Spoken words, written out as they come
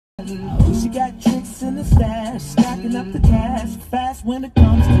She got tricks in the stash, stacking up the cash fast when it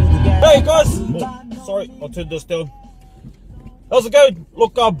comes to the gas. Hey guys! Oh, sorry, I'll turn this down. How's it going?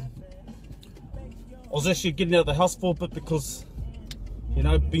 Look, I was actually getting out of the house for a bit because, you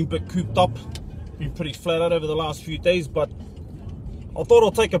know, been a bit cooped up, been pretty flat out over the last few days, but I thought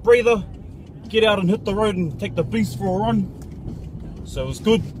I'll take a breather, get out and hit the road and take the beast for a run. So it was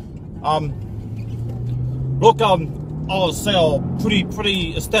good. Look, I would say I'm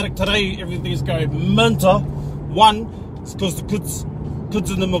pretty ecstatic today. Everything's going minter. One, it's because the kids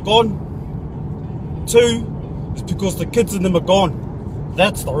in them are gone. Two, it's because the kids in them are gone.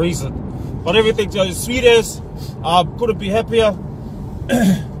 That's the reason. But everything's going sweet as. Couldn't be happier.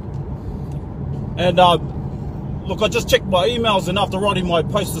 And look, I just checked my emails, and after writing my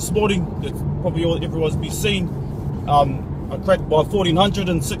post this morning, it's probably all everyone's been seeing. I cracked by 1,400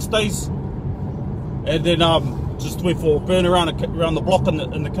 in 6 days, and then just went for a burn around the block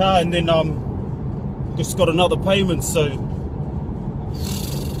in the car, and then just got another payment. So,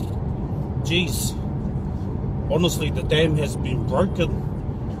 geez, honestly, the dam has been broken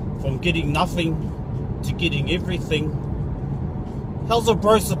from getting nothing to getting everything. How's a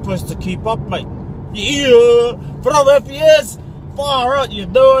bro supposed to keep up, mate? Yeah, from FPS, far out, you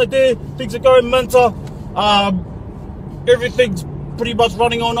have no idea. Things are going minter. Everything's pretty much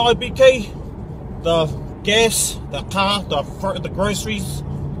running on IBK. The gas, the car, the groceries,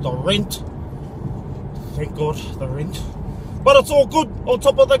 the rent. Thank God, the rent. But it's all good. On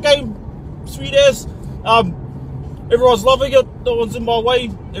top of the game, sweet as. Everyone's loving it. No one's in my way.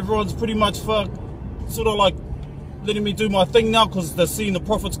 Everyone's pretty much sort of like letting me do my thing now because they're seeing the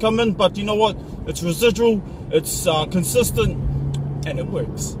profits come in. But you know what? It's residual. It's consistent, and it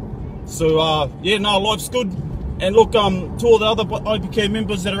works. So yeah, no, life's good. And look, to all the other IBK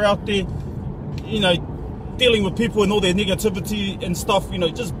members that are out there, you know, dealing with people and all their negativity and stuff, you know,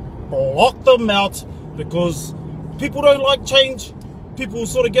 just block them out, because people don't like change. People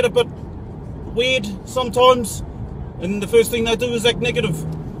sort of get a bit weird sometimes, and the first thing they do is act negative.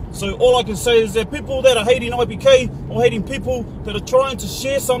 So all I can say is that people that are hating IBK or hating people that are trying to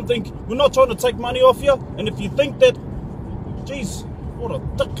share something, we're not trying to take money off you. And if you think that, geez, what a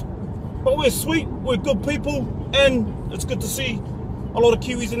dick. But we're sweet, we're good people, and it's good to see a lot of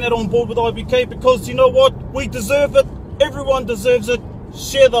Kiwis and that on board with IBK, because you know what? We deserve it. Everyone deserves it.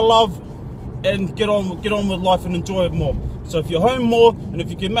 Share the love and get on with life and enjoy it more. So if you're home more and if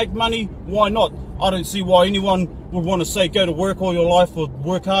you can make money, why not? I don't see why anyone would want to say go to work all your life or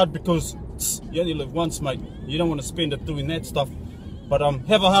work hard, because you only live once, mate. You don't want to spend it doing that stuff. But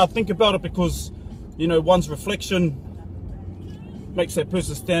have a hard think about it, because you know, one's reflection makes that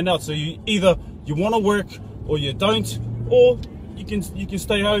person stand out. So you either you want to work or you don't, or you can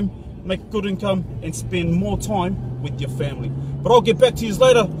stay home, make good income, and spend more time with your family. But I'll get back to you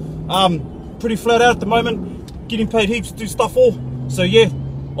later. Pretty flat out at the moment, getting paid heaps to do stuff all. So yeah,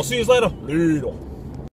 I'll see you later. Later.